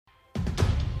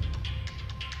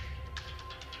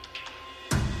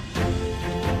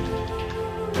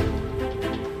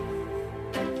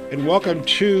And welcome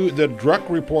to the Druck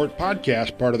Report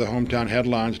podcast, part of the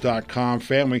HometownHeadlines.com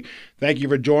family. Thank you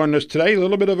for joining us today. A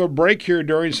little bit of a break here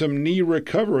during some knee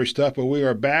recovery stuff, but we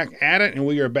are back at it, and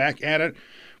we are back at it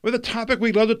with a topic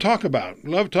we love to talk about.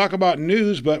 We love to talk about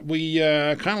news, but we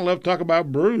kind of love to talk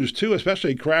about brews too,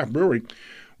 especially craft brewery.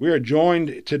 We are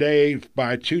joined today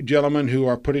by two gentlemen who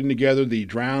are putting together the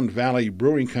Drowned Valley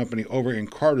Brewing Company over in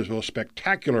Cartersville.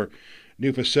 Spectacular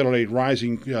new facility,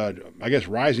 Rising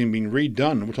being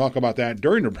redone. We'll talk about that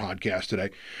during the podcast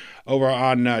today. Over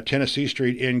on Tennessee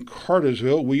Street in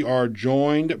Cartersville, we are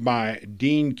joined by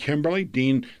Dean Kimberly,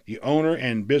 Dean, the owner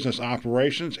and business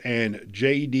operations, and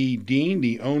J.D. Dean,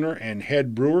 the owner and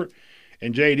head brewer.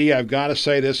 And J.D., I've got to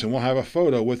say this, and we'll have a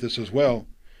photo with us as well.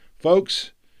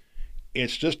 Folks,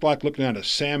 it's just like looking at a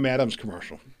Sam Adams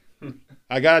commercial.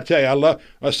 I got to tell you,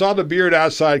 I saw the beard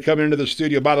outside coming into the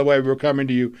studio. By the way, we're coming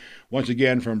to you once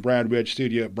again from Brand Red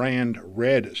Studios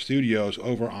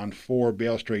over on 4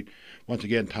 Bale Street. Once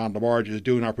again, Tom LaBarge is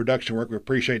doing our production work. We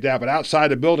appreciate that. But outside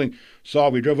the building,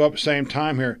 we drove up at the same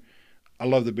time here. I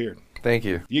love the beard. Thank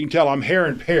you. You can tell I'm hair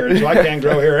impaired, so I can't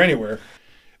grow hair anywhere.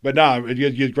 But no, it's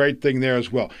a great thing there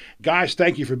as well. Guys,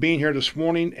 thank you for being here this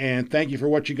morning, and thank you for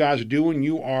what you guys are doing.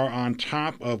 You are on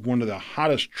top of one of the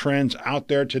hottest trends out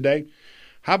there today.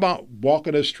 How about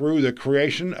walking us through the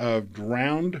creation of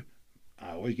Drowned,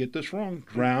 I always get this wrong,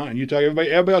 and you tell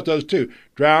everybody else does too,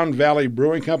 Drowned Valley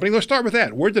Brewing Company. Let's start with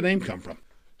that. Where'd the name come from?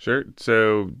 Sure.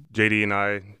 So JD and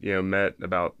I, met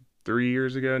about 3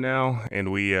 years ago now,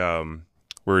 and we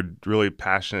were really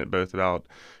passionate both about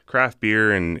craft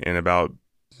beer and about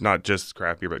not just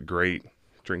craft beer, but great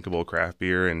drinkable craft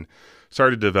beer, and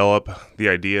started to develop the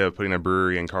idea of putting a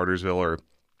brewery in Cartersville or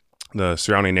the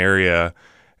surrounding area.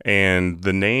 And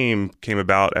the name came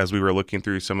about as we were looking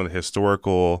through some of the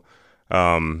historical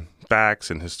facts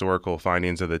and historical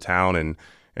findings of the town, and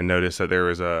noticed that there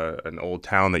was an old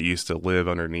town that used to live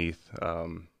underneath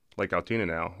Lake Altoona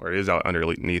now, or is out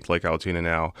underneath Lake Altoona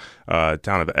now,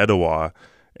 town of Etowah.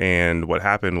 And what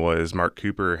happened was Mark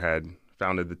Cooper had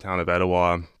founded the town of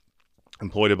Etowah,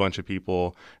 employed a bunch of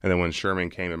people, and then when Sherman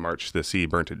came and marched the sea,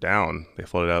 burnt it down. They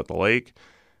floated out the lake,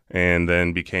 and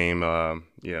then became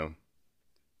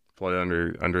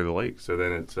flooded under the lake. So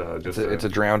then it's it's a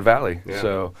drowned valley. Yeah.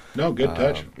 So No, good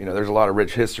touch. there's a lot of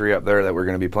rich history up there that we're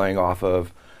going to be playing off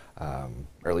of, or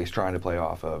at least trying to play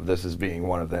off of. This is being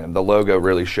one of them. The logo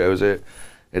really shows it.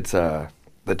 It's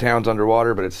the town's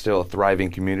underwater, but it's still a thriving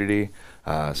community.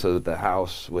 So that the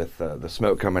house with the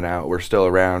smoke coming out, we're still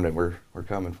around and we're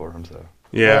coming for them. So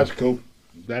Well, that's cool.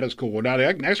 That is cool. Well, now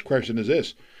the next question is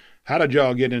this. How did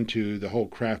y'all get into the whole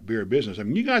craft beer business? I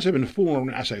mean, you guys have been fooling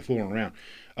around.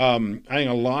 I think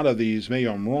a lot of these, maybe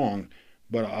I'm wrong,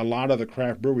 but a lot of the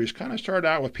craft breweries kind of start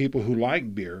out with people who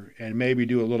like beer and maybe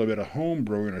do a little bit of home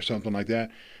brewing or something like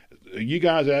that. You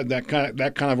guys have that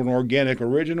kind of an organic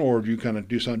origin, or do you kind of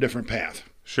do some different path?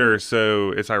 Sure.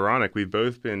 So it's ironic. We've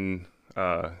both been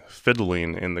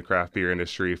fiddling in the craft beer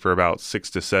industry for about 6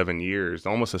 to 7 years,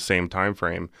 almost the same time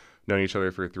frame. Known each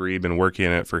other for 3, been working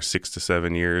in it for 6 to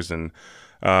 7 years. And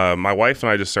my wife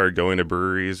and I just started going to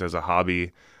breweries as a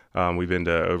hobby. We've been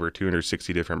to over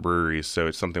 260 different breweries, so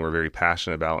it's something we're very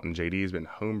passionate about. And JD has been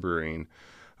home brewing,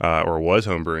 or was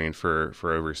home brewing for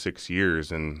over 6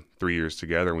 years, and 3 years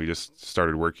together. And we just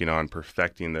started working on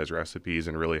perfecting those recipes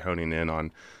and really honing in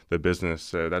on the business.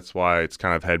 So that's why it's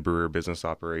kind of head brewer business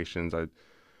operations. I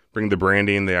bring the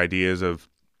branding, the ideas of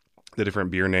the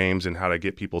different beer names and how to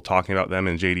get people talking about them.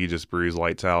 And JD just brews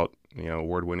lights out,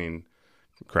 award-winning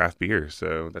craft beer.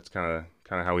 So that's kind of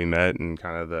how we met, and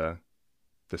kind of the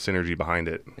synergy behind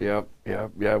it. Yep.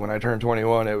 When I turned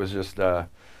 21, it was just all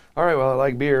right. Well, I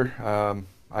like beer.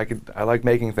 I like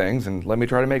making things, and let me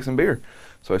try to make some beer.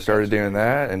 So I started doing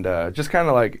that, and just kind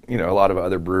of like a lot of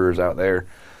other brewers out there.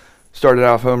 Started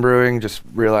off home brewing, just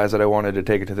realized that I wanted to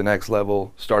take it to the next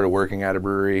level. Started working at a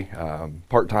brewery,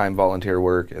 part-time volunteer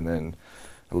work, and then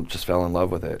I just fell in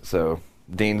love with it. So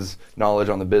Dean's knowledge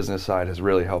on the business side has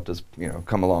really helped us,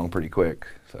 come along pretty quick.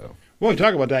 So. Well, we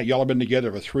talk about that. Y'all have been together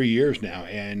for 3 years now,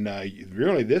 and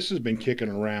really this has been kicking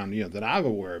around, that I'm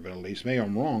aware of it at least, maybe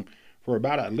I'm wrong, for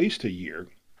about at least a year.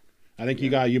 I think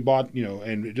you bought,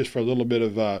 and just for a little bit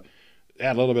of, add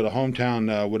a little bit of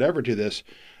hometown whatever to this,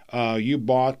 you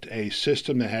bought a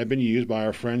system that had been used by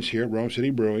our friends here at Rome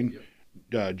City Brewing,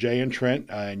 Jay and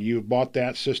Trent, and you've bought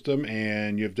that system,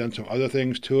 and you've done some other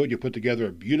things to it. You put together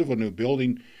a beautiful new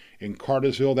building in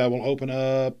Cartersville that will open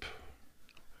up.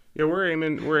 Yeah, we're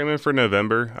aiming for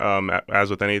November. As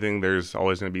with anything, there's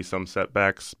always going to be some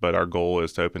setbacks, but our goal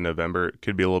is to open November. It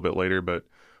could be a little bit later, but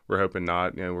we're hoping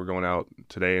not. We're going out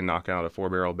today and knocking out a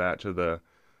 4-barrel batch of the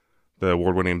the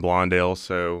award-winning blonde ale.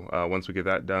 So once we get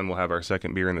that done, we'll have our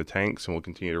second beer in the tanks, and we'll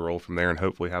continue to roll from there, and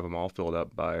hopefully have them all filled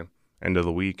up by end of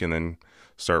the week, and then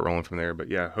start rolling from there. But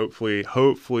yeah,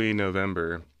 hopefully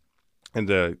November. And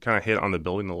to kind of hit on the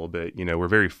building a little bit, we're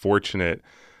very fortunate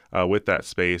with that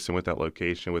space and with that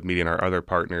location, with meeting our other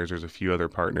partners. There's a few other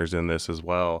partners in this as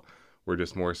well. We're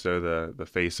just more so the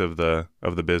face of the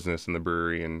business and the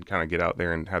brewery, and kind of get out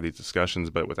there and have these discussions.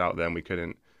 But without them, we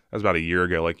couldn't. That was about a year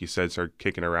ago, like you said, start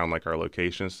kicking around like our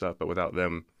location and stuff. But without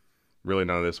them, really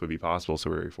none of this would be possible. So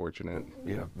we're very fortunate.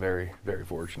 Yeah, very, very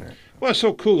fortunate. Well, it's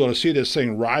so cool to see this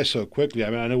thing rise so quickly. I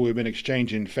mean, I know we've been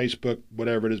exchanging Facebook,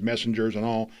 whatever it is, messengers and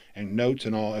all, and notes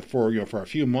and all for a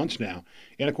few months now.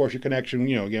 And of course, your connection,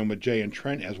 again with Jay and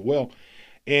Trent as well.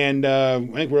 And I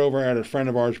think we're over at a friend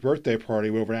of ours' birthday party.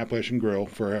 We're over at Appalachian Grill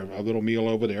for a little meal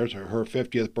over there. It's her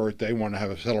 50th birthday. Wanted to have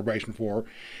a celebration for her.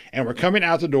 And we're coming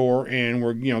out the door, and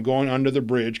we're going under the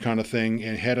bridge kind of thing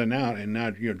and heading out, and now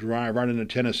drive right into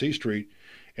Tennessee Street,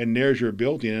 and there's your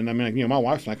building. And I mean, my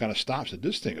wife and I kind of stopped and said,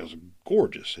 this thing is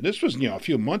gorgeous. And this was a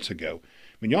few months ago.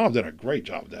 I mean, y'all have done a great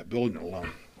job with that building alone.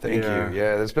 Thank you.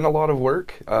 Yeah, there's been a lot of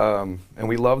work, and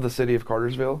we love the city of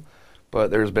Cartersville. But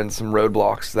there's been some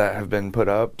roadblocks that have been put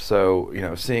up. So,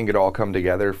 seeing it all come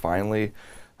together finally,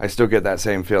 I still get that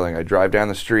same feeling. I drive down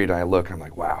the street and I look, and I'm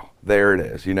like, wow, there it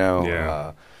is,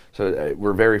 Yeah. So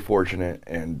we're very fortunate,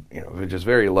 and, we're just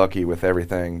very lucky with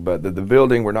everything. But the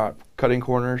building, we're not cutting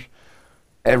corners.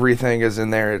 Everything is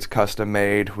in there. It's custom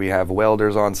made. We have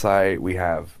welders on site. We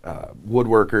have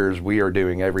woodworkers. We are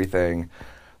doing everything,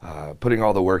 putting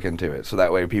all the work into it. So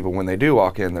that way people, when they do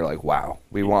walk in, they're like, wow,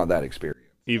 we want that experience.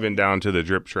 Even down to the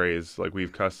drip trays, like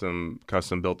we've custom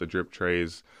built the drip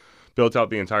trays, built out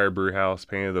the entire brew house,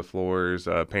 painted the floors,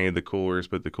 painted the coolers,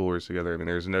 put the coolers together. I mean,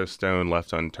 there's no stone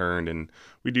left unturned. And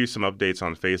we do some updates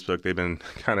on Facebook. They've been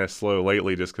kind of slow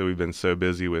lately just because we've been so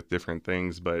busy with different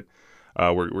things. But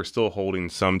we're still holding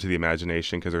some to the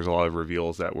imagination, because there's a lot of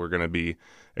reveals that we're going to be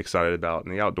excited about.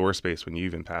 In the outdoor space, when you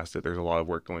even passed it, there's a lot of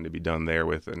work going to be done there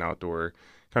with an outdoor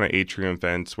kind of atrium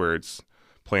fence where it's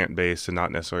plant-based and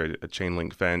not necessarily a chain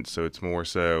link fence. So it's more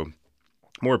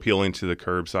appealing to the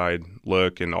curbside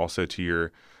look, and also to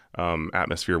your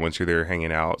atmosphere once you're there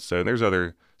hanging out. So there's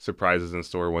other surprises in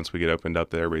store once we get opened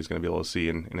up that everybody's going to be able to see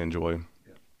and enjoy.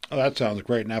 Oh, that sounds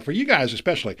great. Now, for you guys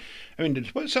especially, I mean,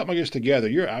 to put something like this together,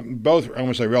 you're both, I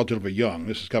want to say, relatively young.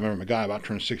 This is coming from a guy about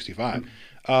turning 65.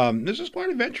 This is quite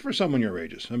an adventure for someone your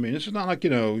ages. I mean, this is not like,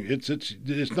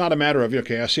 it's not a matter of,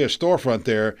 okay, I see a storefront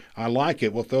there, I like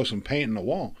it, we'll throw some paint in the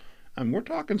wall. I mean, we're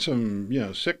talking some,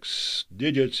 6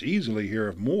 digits easily here,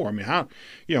 if more. I mean, how,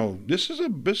 this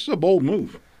is a bold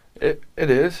move. It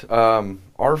is.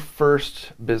 Our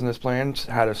first business plan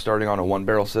had us starting on a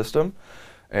 1-barrel system,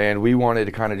 and we wanted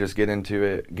to kind of just get into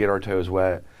it, get our toes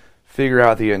wet, figure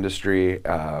out the industry.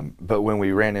 But when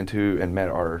we ran into and met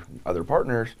our other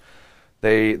partners,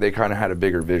 they kind of had a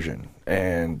bigger vision,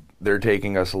 and they're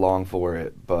taking us along for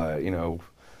it. But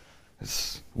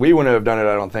we wouldn't have done it,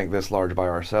 I don't think, this large by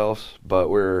ourselves. But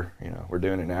we're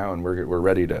doing it now, and we're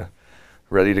ready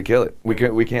to kill it.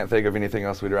 We can't think of anything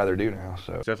else we'd rather do now.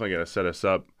 So it's definitely going to set us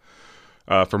up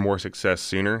for more success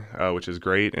sooner, which is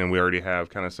great. And we already have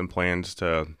kind of some plans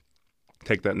to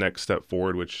take that next step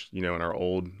forward, which, in our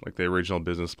old, like the original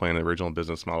business plan, the original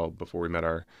business model before we met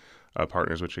our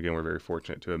partners, which again, we're very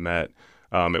fortunate to have met,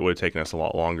 it would have taken us a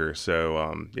lot longer.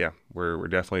 So we're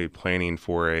definitely planning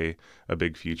for a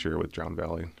big future with Drowned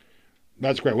Valley.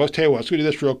 That's great. Well, let's tell you what, let's do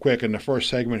this real quick in the first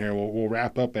segment here. We'll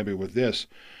wrap up maybe with this.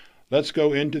 Let's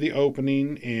go into the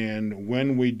opening and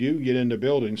when we do get into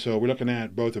building. So we're looking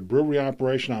at both a brewery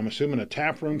operation, I'm assuming a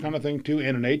tap room kind of thing too,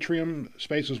 and an atrium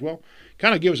space as well.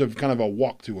 Kind of gives a kind of a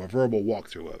walkthrough, a verbal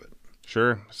walkthrough of it.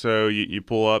 Sure. So you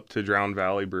pull up to Drowned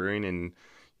Valley Brewing and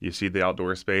you see the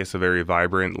outdoor space, a very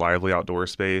vibrant, lively outdoor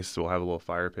space. We'll have a little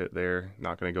fire pit there.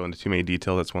 Not going to go into too many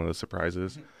details. That's one of the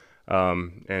surprises.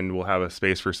 And we'll have a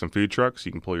space for some food trucks.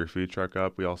 You can pull your food truck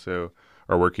up. We also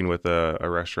are working with a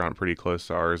restaurant pretty close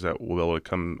to ours that will be able to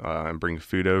come and bring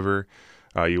food over.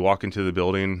 You walk into the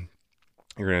building,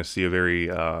 you're going to see a very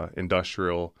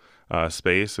industrial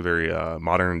space, a very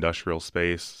modern industrial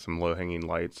space, some low-hanging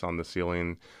lights on the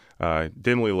ceiling,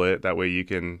 dimly lit. That way you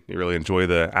can really enjoy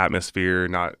the atmosphere,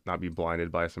 not be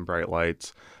blinded by some bright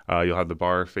lights. You'll have the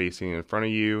bar facing in front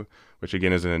of you, which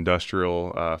again is an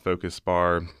industrial focused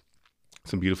bar.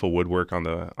 Some beautiful woodwork on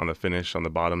the finish on the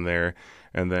bottom there.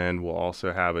 And then we'll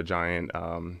also have a giant,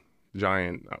 how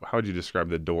would you describe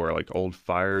the door? Like old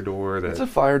fire door? It's a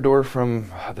fire door from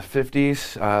the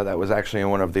 50s. That was actually in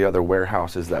one of the other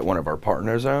warehouses that one of our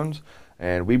partners owns.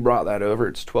 And we brought that over.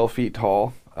 It's 12 feet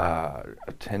tall.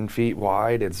 10 feet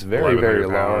wide. It's very, very 1,100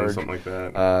 pounds, large. something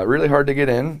like that. Really hard to get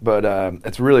in, but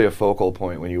it's really a focal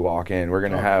point when you walk in. We're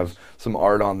going to have some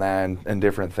art on that and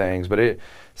different things, but it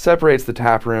separates the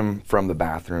tap room from the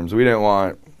bathrooms. We didn't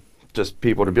want just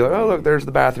people to be like, oh, look, there's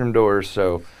the bathroom doors.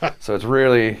 So it's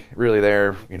really, really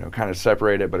there, kind of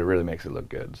separate it, but it really makes it look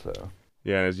good. So.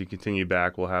 Yeah, and as you continue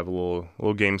back, we'll have a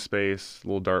little game space, a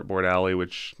little dartboard alley,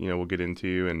 which we'll get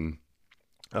into, and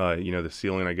the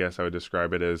ceiling, I guess I would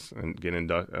describe it as, and again,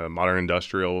 modern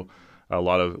industrial, a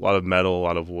lot of metal, a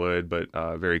lot of wood, but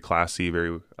very classy,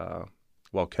 very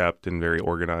well kept, and very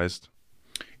organized.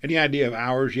 Any idea of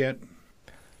hours yet?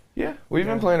 Yeah, we've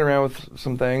been playing around with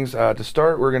some things. To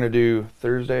start, we're going to do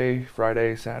Thursday,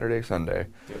 Friday, Saturday, Sunday.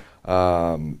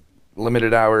 Yep.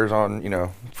 Limited hours on,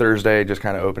 Thursday, just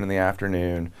kind of open in the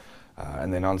afternoon.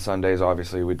 And then on Sundays,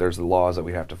 obviously, there's the laws that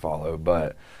we have to follow.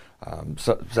 But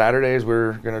Saturdays,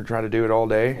 we're going to try to do it all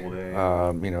day.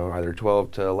 Either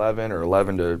 12 to 11 or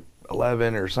 11 to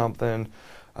 11 or something.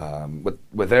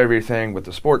 With everything, with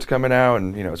the sports coming out,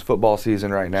 and, it's football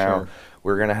season right now, sure.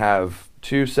 We're going to have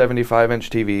two 75-inch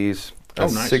TVs, a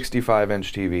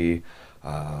 65-inch TV.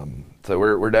 So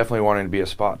we're definitely wanting to be a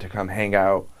spot to come hang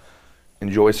out,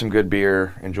 enjoy some good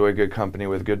beer, enjoy good company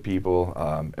with good people,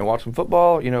 and watch some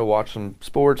football, watch some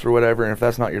sports or whatever. And if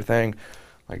that's not your thing,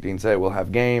 like Dean said, we'll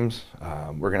have games.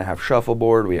 We're going to have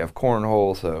shuffleboard. We have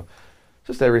cornhole. So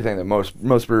just everything that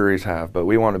most breweries have, but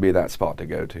we want to be that spot to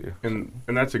go to. And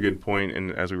that's a good point.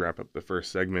 And as we wrap up the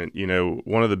first segment,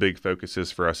 one of the big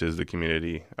focuses for us is the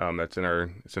community. It's in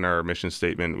our mission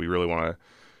statement. We really want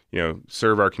to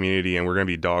serve our community, and we're going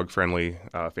to be dog friendly,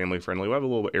 family friendly. We have a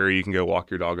little area you can go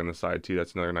walk your dog on the side too.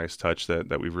 That's another nice touch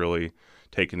that we've really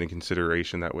taken into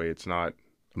consideration. That way it's not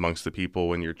amongst the people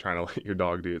when you're trying to let your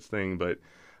dog do its thing. But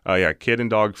kid and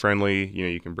dog friendly.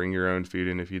 You can bring your own food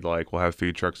in if you'd like. We'll have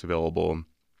food trucks available.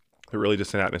 But really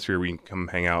just an atmosphere where you can come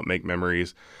hang out, make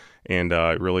memories, and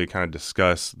really kind of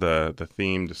discuss the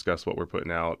theme, discuss what we're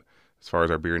putting out as far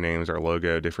as our beer names, our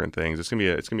logo, different things. It's gonna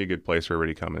be a good place for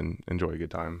everybody to come and enjoy a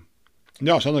good time.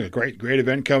 No, sounds like a great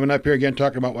event coming up here. Again,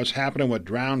 talking about what's happening with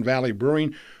Drowned Valley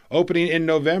Brewing, opening in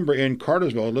November in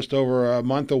Cartersville, just over a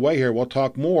month away here. We'll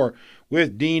talk more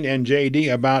with Dean and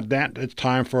JD about that. It's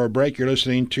time for a break. You're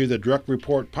listening to the Druck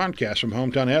Report podcast from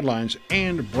Hometown Headlines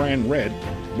and Brand Red.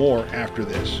 More after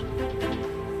this.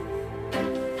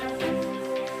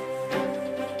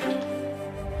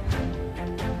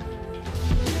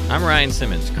 I'm Ryan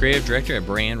Simmons, Creative Director at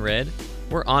Brand Red.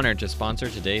 We're honored to sponsor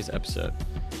today's episode.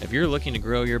 If you're looking to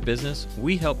grow your business,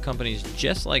 we help companies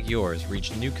just like yours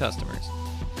reach new customers.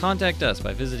 Contact us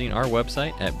by visiting our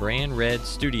website at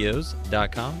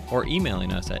brandredstudios.com or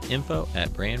emailing us at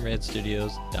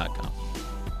info@brandredstudios.com.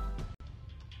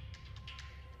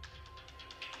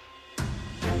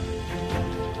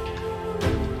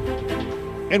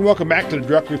 And welcome back to the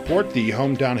Druck Report, the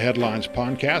Hometown Headlines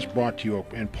podcast, brought to you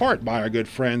in part by our good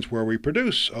friends where we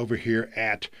produce over here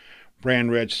at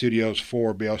Brand Red Studios,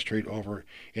 4 Beale Street over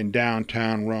in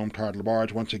downtown Rome, Tart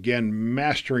Labarge. Once again,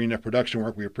 mastering the production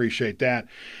work. We appreciate that.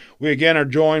 We again are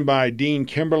joined by Dean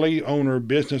Kimberly, owner,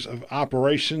 business of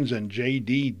operations, and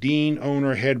J.D. Dean,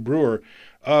 owner, head brewer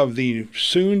of the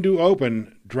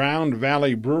soon-to-open Drowned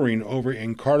Valley Brewing over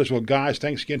in Cartersville. Guys,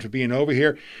 thanks again for being over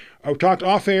here. I talked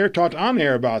off-air, talked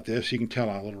on-air about this. You can tell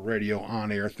a little radio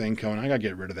on-air thing coming. I got to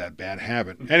get rid of that bad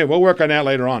habit. Anyway, we'll work on that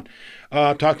later on.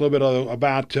 Talk a little bit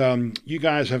about you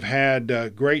guys have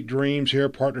had great dreams here,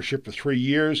 partnership for 3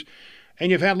 years,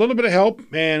 and you've had a little bit of help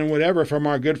and whatever from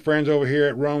our good friends over here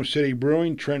at Rome City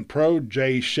Brewing, Trent Pro,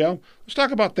 Jay Shell. Let's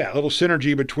talk about that, a little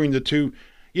synergy between the two.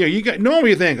 Normally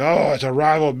you think, oh, it's a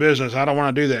rival business. I don't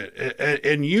want to do that.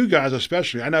 And you guys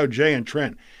especially, I know Jay and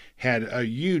Trent had a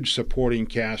huge supporting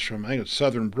cast from, I think it's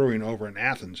Southern Brewing over in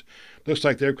Athens. Looks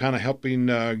like they're kind of helping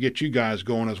get you guys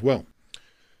going as well.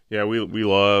 Yeah, we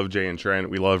love Jay and Trent.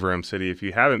 We love Rome City. If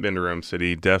you haven't been to Rome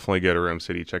City, definitely go to Rome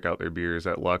City. Check out their beers.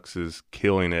 That Lux is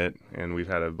killing it, and we've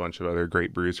had a bunch of other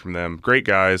great brews from them. Great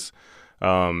guys.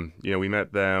 We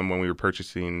met them when we were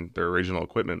purchasing their original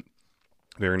equipment.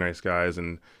 Very nice guys,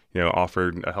 and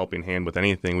offered a helping hand with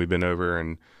anything. We've been over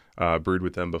and brewed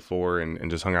with them before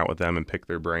and just hung out with them and picked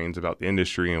their brains about the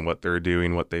industry and what they're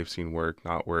doing, what they've seen work,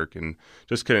 not work, and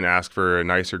just couldn't ask for a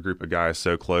nicer group of guys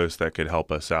so close that could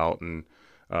help us out in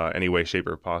any way, shape,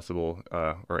 or possible,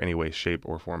 or any way, shape,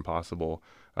 or form possible.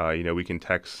 We can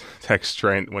text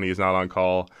Trent when he's not on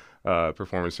call,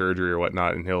 performing surgery or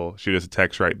whatnot, and he'll shoot us a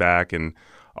text right back, and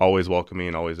always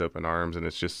welcoming, always open arms. And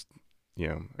it's just,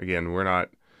 again, we're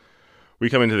we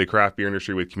come into the craft beer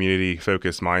industry with community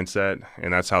focused mindset,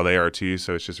 and that's how they are too.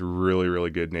 So it's just really,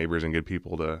 really good neighbors and good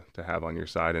people to have on your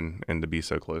side and to be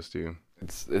so close to.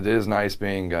 It is nice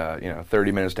being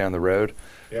 30 minutes down the road.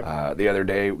 Yep. The other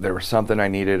day there was something I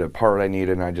needed, a part I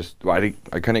needed, and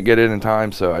I couldn't get it in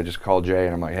time, so I just called Jay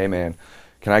and I'm like, hey man,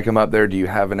 can I come up there? Do you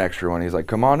have an extra one? He's like,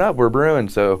 come on up, we're brewing.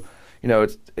 So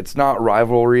it's not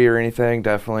rivalry or anything.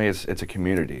 Definitely it's a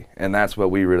community, and that's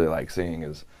what we really like seeing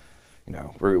is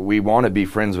we want to be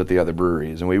friends with the other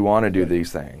breweries and we want to do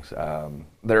these things.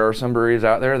 There are some breweries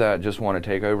out there that just want to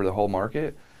take over the whole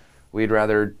market. We'd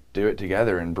rather do it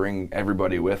together and bring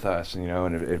everybody with us,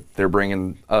 and if they're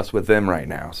bringing us with them right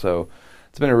now. So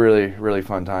it's been a really, really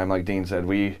fun time. Like Dean said,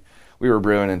 we were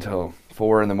brewing until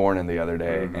 4 a.m. the other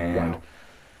day, and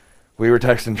we were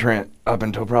texting Trent up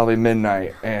until probably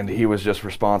midnight, and he was just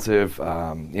responsive,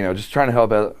 just trying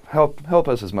to help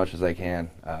us as much as they can.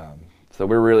 So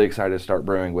we're really excited to start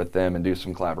brewing with them and do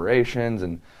some collaborations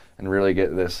and really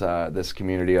get this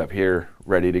community up here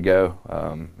ready to go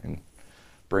and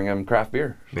bring them craft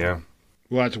beer. Yeah.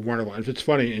 Well, that's wonderful. It's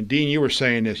funny. And Dean, you were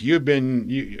saying this. You've been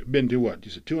to what?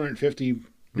 You said 250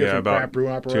 different about craft brew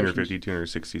operations? 250,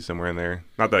 260, somewhere in there.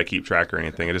 Not that I keep track or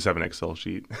anything. I just have an Excel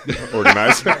sheet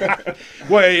organized.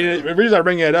 Well, the reason I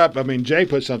bring that up, I mean, Jay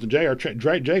put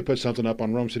something up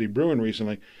on Rome City Brewing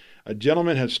recently. A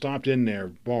gentleman had stopped in their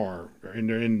bar,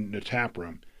 in the tap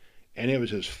room, and it was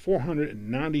his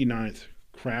 499th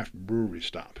craft brewery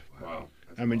stop. Wow.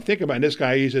 I mean, think about it. This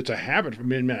guy, it's a habit for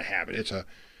him, not a habit, it's a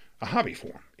hobby for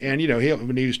him. And,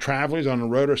 when he's traveling, he's on the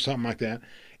road or something like that.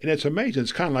 And it's amazing.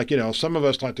 It's kind of like, some of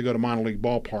us like to go to minor league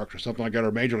ballparks or something like that,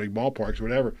 or major league ballparks or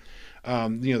whatever.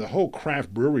 The whole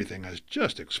craft brewery thing has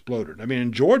just exploded. I mean,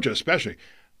 in Georgia especially.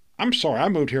 I'm sorry, I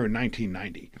moved here in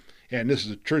 1990. And this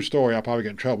is a true story I'll probably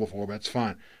get in trouble for, but it's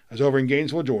fine. I was over in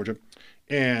Gainesville, Georgia.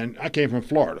 And I came from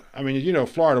Florida. I mean,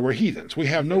 Florida, we're heathens. We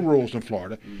have no rules in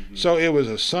Florida. Mm-hmm. So it was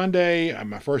a Sunday.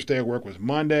 My first day of work was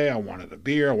Monday. I wanted a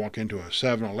beer. I walked into a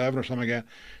 7-Eleven or something like that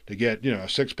to get, a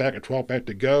 6-pack, a 12-pack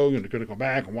to go, to go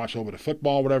back and watch a little bit of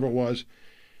football, whatever it was.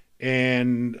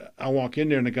 And I walk in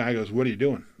there and the guy goes, what are you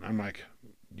doing? I'm like,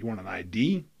 you want an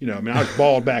ID? I was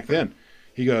bald back then.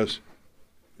 He goes,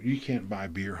 you can't buy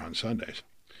beer on Sundays.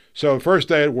 So first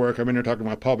day at work, I'm in there talking to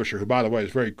my publisher, who, by the way,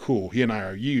 is very cool. He and I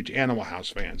are huge Animal House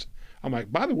fans. I'm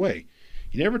like, by the way,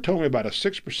 you never told me about a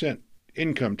 6%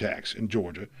 income tax in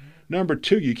Georgia. Number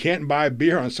 2, you can't buy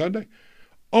beer on Sunday.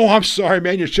 Oh, I'm sorry,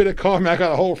 man. You should have called me. I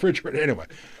got a whole refrigerator. Anyway,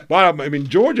 but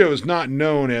Georgia is not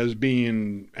known as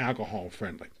being alcohol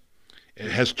friendly.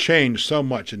 It has changed so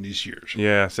much in these years.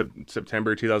 Yeah,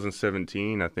 September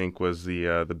 2017, I think, was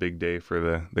the big day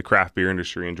for the craft beer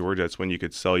industry in Georgia. It's when you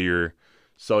could sell your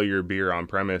beer on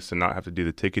premise and not have to do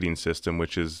the ticketing system,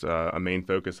 which is a main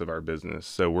focus of our business.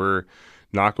 So we're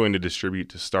not going to distribute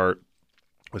to start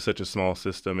with such a small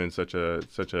system and such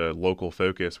a local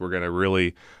focus. We're going to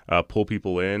really pull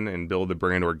people in and build the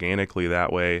brand organically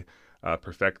that way,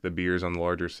 perfect the beers on the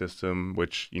larger system,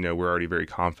 which, we're already very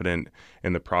confident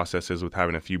in the processes with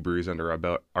having a few breweries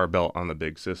under our belt on the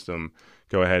big system.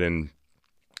 Go ahead and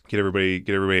get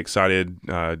everybody excited,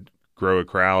 grow a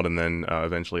crowd, and then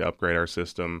eventually upgrade our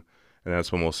system. And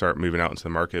that's when we'll start moving out into the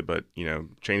market. But,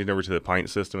 changing over to the pint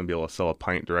system and be able to sell a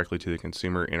pint directly to the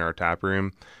consumer in our tap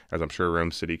room, as I'm sure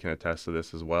Rome City can attest to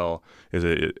this as well, is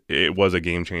it was a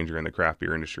game changer in the craft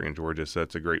beer industry in Georgia. So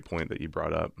that's a great point that you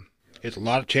brought up. It's a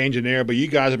lot of change in there, but you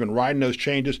guys have been riding those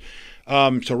changes.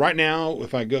 So right now,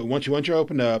 if I go, once you're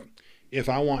opened up, if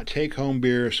I want take-home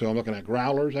beer, so I'm looking at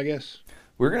growlers, I guess.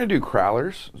 We're going to do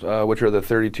growlers, which are the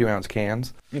 32-ounce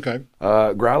cans. Okay.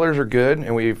 Growlers are good,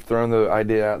 and we've thrown the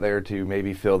idea out there to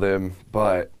maybe fill them,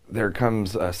 but there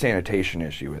comes a sanitation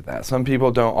issue with that. Some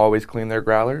people don't always clean their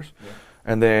growlers,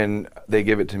 and then they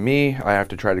give it to me. I have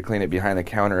to try to clean it behind the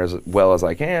counter as well as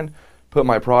I can, put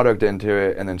my product into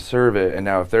it, and then serve it. And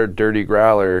now if their dirty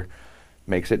growler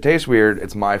makes it taste weird,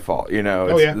 it's my fault. They're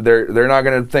not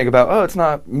going to think about, oh, it's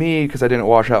not me because I didn't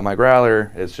wash out my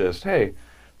growler. It's just, hey,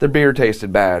 the beer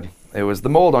tasted bad. It was the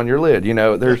mold on your lid.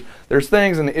 There's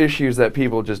things and issues that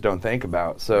people just don't think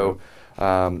about. So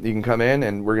you can come in,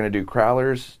 and we're going to do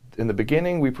growlers. In the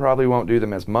beginning, we probably won't do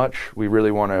them as much. We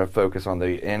really want to focus on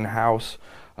the in-house.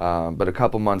 But a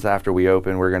couple months after we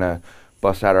open, we're going to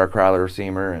bust out our growler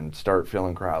seamer and start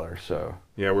filling growlers. So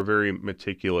yeah, we're very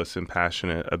meticulous and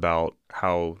passionate about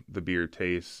how the beer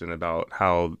tastes and about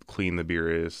how clean the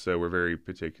beer is. So we're very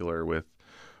particular with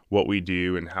what we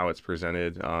do and how it's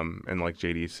presented. And like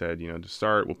JD said, to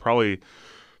start, we'll probably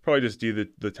just do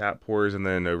the tap pours, and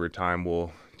then over time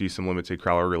we'll do some limited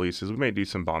growler releases. We may do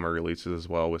some bomber releases as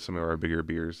well with some of our bigger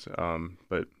beers.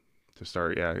 But to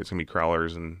start, yeah, it's gonna be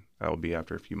growlers, and that'll be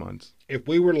after a few months. If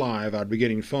we were live, I'd be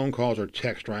getting phone calls or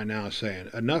text right now saying,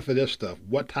 enough of this stuff.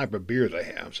 What type of beer they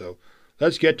have? So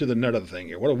let's get to the nut of the thing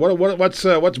here.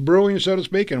 What's brewing, so to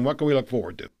speak, and what can we look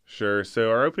forward to? Sure. So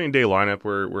our opening day lineup,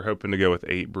 we're hoping to go with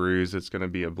 8 brews. It's going to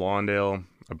be a blonde ale,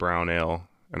 a brown ale,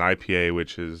 an IPA,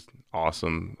 which is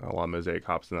awesome. A lot of mosaic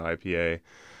hops in the IPA,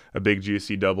 a big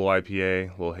juicy double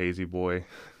IPA, little hazy boy,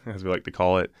 as we like to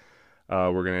call it.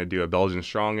 We're going to do a Belgian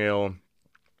strong ale,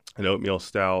 an oatmeal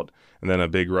stout, and then a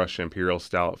big Russian imperial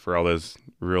stout for all those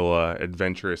real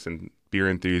adventurous and beer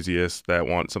enthusiasts that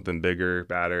want something bigger,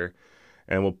 badder.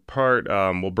 And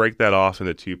we'll break that off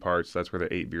into 2 parts. That's where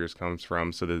the 8 beers comes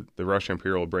from. So the Russian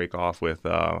imperial will break off with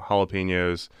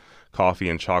jalapenos, coffee,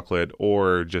 and chocolate,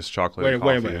 or just chocolate and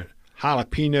coffee. Wait a minute.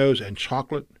 Jalapenos and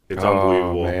chocolate? It's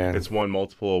unbelievable. Man. It's won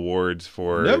multiple awards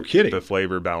for No kidding. the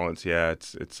flavor balance. Yeah,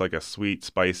 it's like a sweet,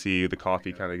 spicy. The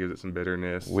coffee kind of gives it some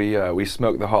bitterness. We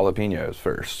smoke the jalapenos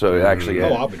first, so it actually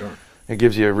I'll be darned. it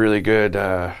gives you a really good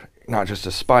not just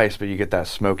a spice, but you get that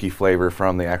smoky flavor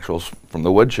from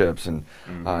the wood chips, and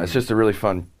it's just a really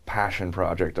fun passion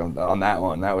project on that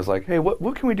one. That was like, hey,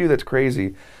 what can we do that's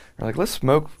crazy? We're like, let's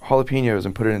smoke jalapenos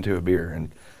and put it into a beer,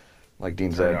 and like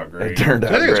Dean said, it turned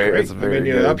out I think great. it's It's great.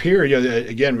 very good. Up here,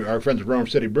 again, our friends at Rome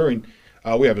City Brewing,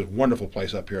 we have a wonderful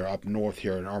place up here, up north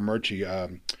here in Armurchie.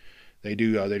 They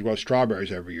grow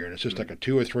strawberries every year, and it's just like a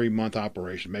 2 or 3 month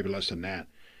operation, maybe less than that.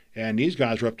 And these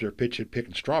guys are up there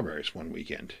picking strawberries one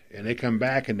weekend, and they come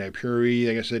back and they puree,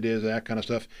 I guess it is, that kind of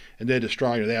stuff, and they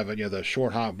destroy. They have the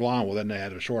short hot blonde. Well, then they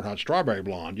had a short hot strawberry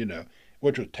blonde,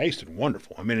 which was tasted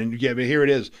wonderful. I mean, and here it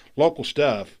is, local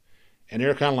stuff, and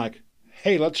they're kind of like,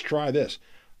 hey, let's try this.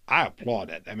 I applaud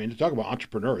that. I mean, to talk about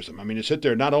entrepreneurism. I mean, to sit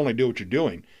there and not only do what you're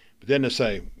doing, but then to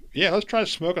say, yeah, let's try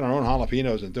smoking our own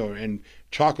jalapenos and throw in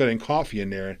chocolate and coffee in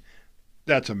there.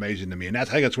 That's amazing to me, and I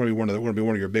think that's going to be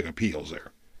one of your big appeals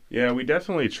there. Yeah, we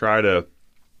definitely try to.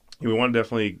 We want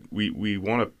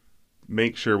to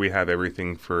make sure we have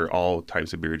everything for all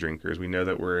types of beer drinkers. We know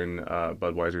that we're in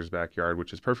Budweiser's backyard,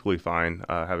 which is perfectly fine.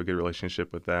 Have a good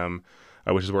relationship with them,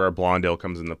 which is where our blonde ale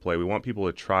comes into play. We want people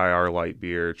to try our light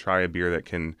beer, try a beer that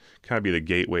can kind of be the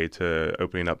gateway to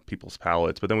opening up people's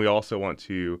palates. But then we also want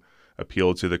to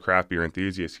appeal to the craft beer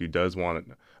enthusiast who does want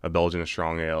a Belgian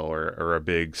strong ale or a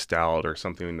big stout or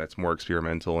something that's more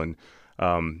experimental. And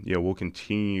we'll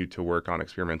continue to work on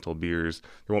experimental beers.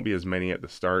 There won't be as many at the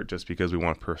start just because we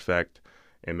want to perfect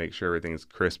and make sure everything's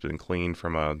crisp and clean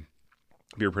from a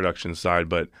beer production side.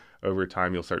 But over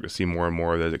time, you'll start to see more and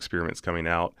more of those experiments coming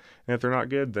out. And if they're not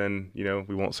good, then,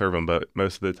 we won't serve them. But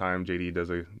most of the time, JD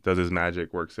does his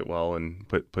magic, works it well, and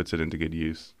puts it into good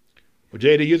use. Well,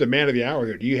 JD, you're the man of the hour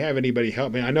here. Do you have anybody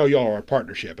help me? I know y'all are a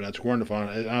partnership, and that's wonderful.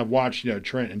 And I've watched,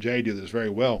 Trent and Jay do this very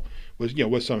well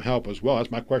with some help as well. That's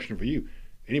my question for you.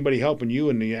 Anybody helping you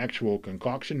in the actual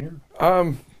concoction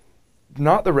here?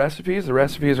 Not the recipes. The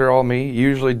recipes are all me.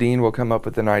 Usually Dean will come up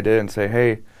with an idea and say,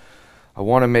 hey, I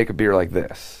want to make a beer like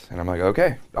this. And I'm like,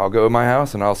 okay, I'll go to my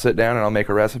house and I'll sit down and I'll make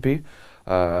a recipe.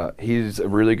 He's a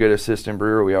really good assistant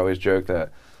brewer. We always joke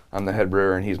that I'm the head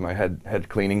brewer and he's my head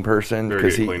cleaning person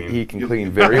because he can clean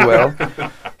very well.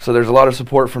 So there's a lot of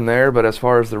support from there. But as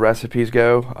far as the recipes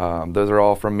go, those are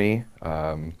all from me.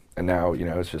 And now,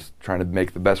 it's just trying to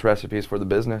make the best recipes for the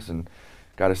business and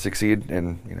got to succeed.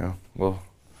 And, we'll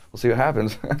see what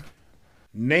happens.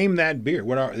 Name that beer.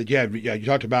 You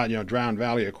talked about, Drowned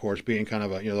Valley, of course, being kind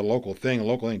of the local thing.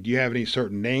 Do you have any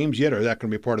certain names yet, or is that going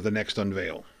to be part of the next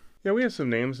unveil? Yeah, we have some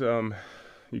names.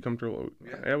 You comfortable?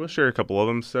 Yeah, we'll share a couple of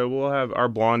them. So we'll have our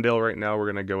blonde ale right now.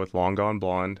 We're going to go with Long Gone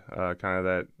Blonde, kind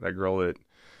of that girl that,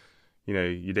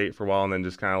 you date for a while and then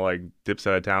just kind of like dips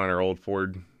out of town in her old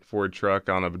Ford truck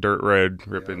on a dirt road,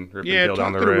 ripping tail down the road. Yeah,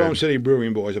 talk to the Rome City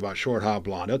Brewing boys about Short Hop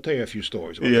Blonde. They'll tell you a few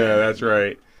stories. Yeah, that's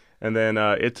right. And then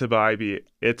Itaba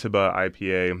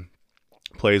IPA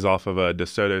plays off of a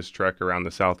DeSoto's trek around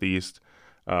the southeast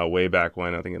way back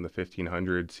when, I think in the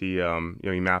 1500s.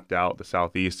 He mapped out the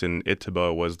southeast, and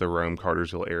Itaba was the Rome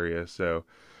Cartersville area, so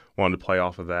wanted to play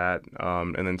off of that.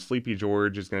 And then Sleepy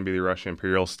George is going to be the Russian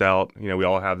Imperial Stout. We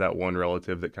all have that one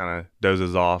relative that kind of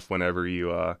dozes off whenever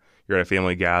you're at a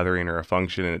family gathering or a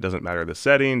function, and it doesn't matter the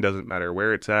setting, doesn't matter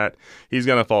where it's at. He's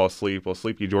going to fall asleep. Well,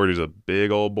 Sleepy George is a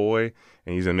big old boy,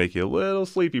 and he's going to make you a little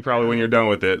sleepy probably when you're done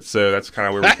with it. So that's kind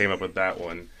of where we came up with that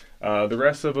one. The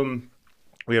rest of them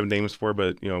we have names for,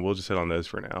 but we'll just hit on those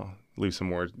for now. Leave some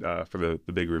more for the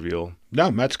big reveal.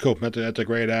 No, that's cool. That's a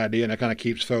great idea, and that kind of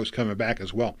keeps folks coming back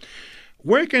as well.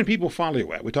 Where can people follow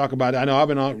you at? We talk about it. I know I've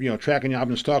been tracking you. I've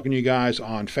been stalking you guys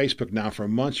on Facebook now for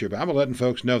months here, but I'm letting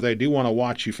folks know if they do want to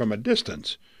watch you from a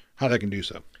distance, how they can do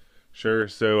so. Sure.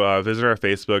 So visit our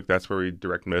Facebook. That's where we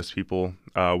direct most people.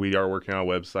 We are working on a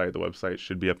website. The website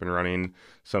should be up and running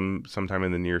sometime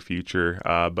in the near future.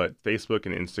 But Facebook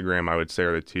and Instagram, I would say,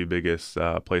 are the two biggest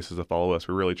places to follow us.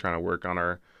 We're really trying to work on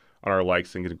our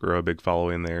likes and grow a big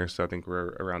following there. So I think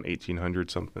we're around 1,800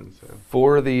 something. So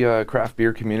For the craft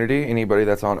beer community, anybody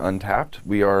that's on Untapped,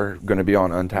 we are going to be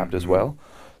on Untapped as well.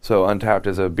 So Untapped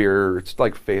is a beer, it's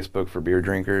like Facebook for beer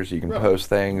drinkers. You can post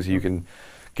things, you can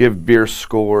give beer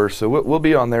scores. So we'll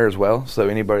be on there as well. So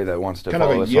anybody that wants to Kind of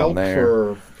follow a us Yelp on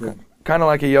there. Kind of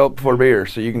like a Yelp for beer.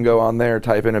 So you can go on there,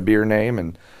 type in a beer name,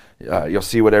 and you'll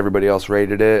see what everybody else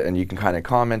rated it, and you can kind of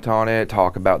comment on it,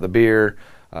 talk about the beer.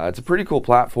 It's a pretty cool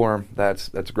platform that's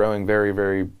growing very,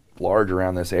 very large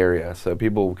around this area. So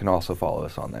people can also follow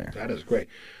us on there. That is great.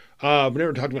 We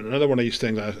never talked about another one of these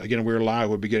things. Again, we're live.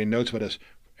 We'll be getting notes about this.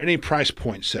 Any price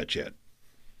points set yet?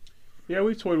 yeah,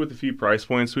 we've toyed with a few price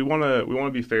points. We want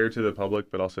to be fair to the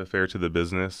public, but also fair to the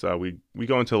business. We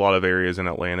go into a lot of areas in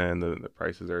Atlanta, and the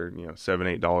prices are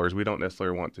 $7-8. We don't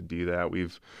necessarily want to do that.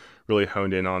 We've really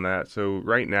honed in on that. So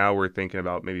right now we're thinking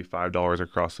about maybe $5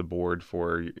 across the board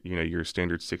for your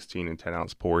standard 16 and 10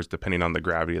 ounce pours, depending on the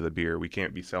gravity of the beer. We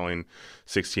can't be selling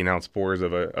 16 ounce pours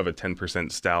of a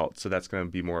 10% stout, so that's going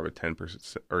to be more of a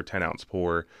 10% or 10 ounce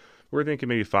pour. We're thinking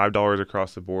maybe $5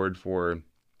 across the board for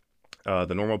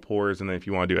the normal pours, and then if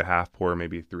you want to do a half pour,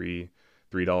 maybe $3,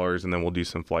 and then we'll do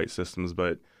some flight systems.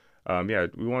 But we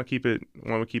want to keep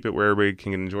it where everybody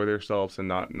can enjoy themselves and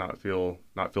not feel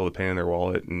the pain in their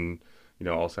wallet, and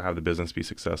also have the business be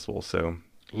successful. So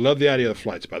Love the idea of the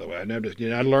flights, by the way.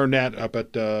 I learned that up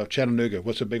at Chattanooga.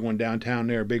 What's the big one downtown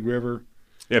there? Big River.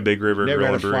 Yeah, Big River. Never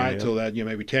had a Brewing, flight till that,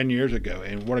 maybe 10 years ago,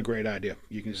 and what a great idea.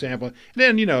 You can sample it. And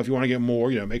then, if you want to get more,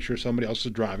 make sure somebody else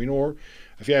is driving. Or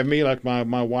if you have me, like my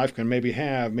wife can maybe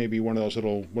have one of those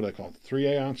little, what do they call it,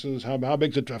 3 ounces? How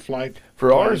big's a flight?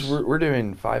 For ours, we're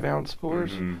doing 5 ounce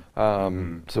pours.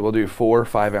 So we'll do 4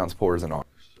 5-ounce pours in ours.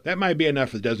 That might be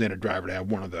enough for the designated driver to have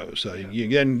one of those. So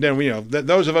then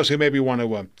those of us who maybe want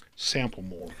to sample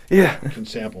more, can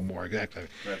sample more. Exactly.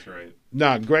 That's right.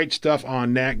 No, great stuff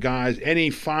on that, guys.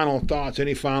 Any final thoughts?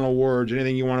 Any final words?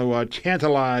 Anything you want to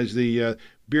tantalize the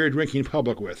beer drinking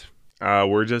public with?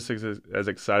 We're just as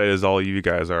excited as all you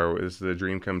guys are. It's the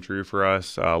dream come true for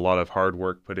us. A lot of hard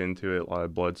work put into it. A lot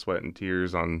of blood, sweat, and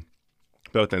tears on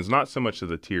both ends. Not so much of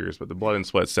the tears, but the blood and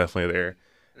sweat's definitely there.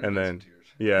 And then.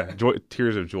 Yeah,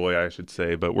 tears of joy, I should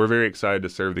say. But we're very excited to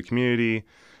serve the community,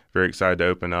 very excited to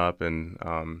open up, and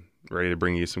ready to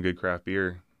bring you some good craft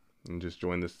beer and just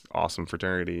join this awesome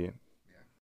fraternity.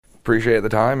 Appreciate the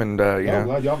time, and I'm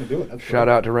glad y'all can do it. Shout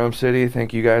out to Rome City.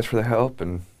 Thank you guys for the help,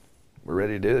 and we're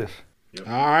ready to do this. Yep.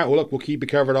 All right. Well, look, we'll keep you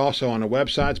covered also on the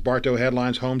websites, Bartow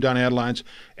Headlines, Hometown Headlines,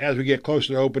 as we get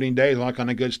closer to opening days, all that kind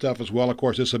of good stuff as well. Of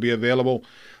course, this will be available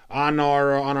on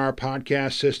our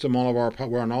podcast system.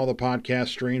 We're on all the podcast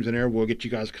streams in there. We'll get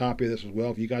you guys a copy of this as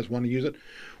well if you guys want to use it.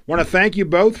 Want to thank you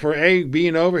both for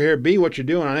being over here, B, what you're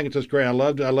doing. I think it's just great. I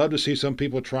love to see some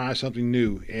people try something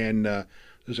new, and the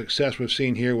success we've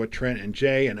seen here with Trent and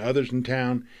Jay and others in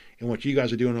town, and what you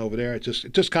guys are doing over there. It's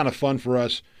just kind of fun for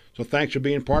us. So thanks for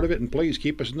being part of it, and please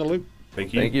keep us in the loop.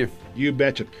 Thank you. Thank you. You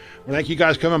betcha. Well, thank you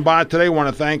guys coming by today. I want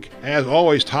to thank, as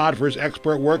always, Todd for his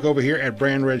expert work over here at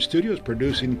Brand Red Studios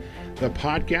producing the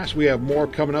podcast. We have more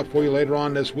coming up for you later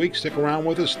on this week. Stick around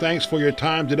with us. Thanks for your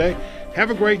time today.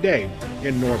 Have a great day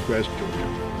in Northwest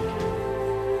Georgia.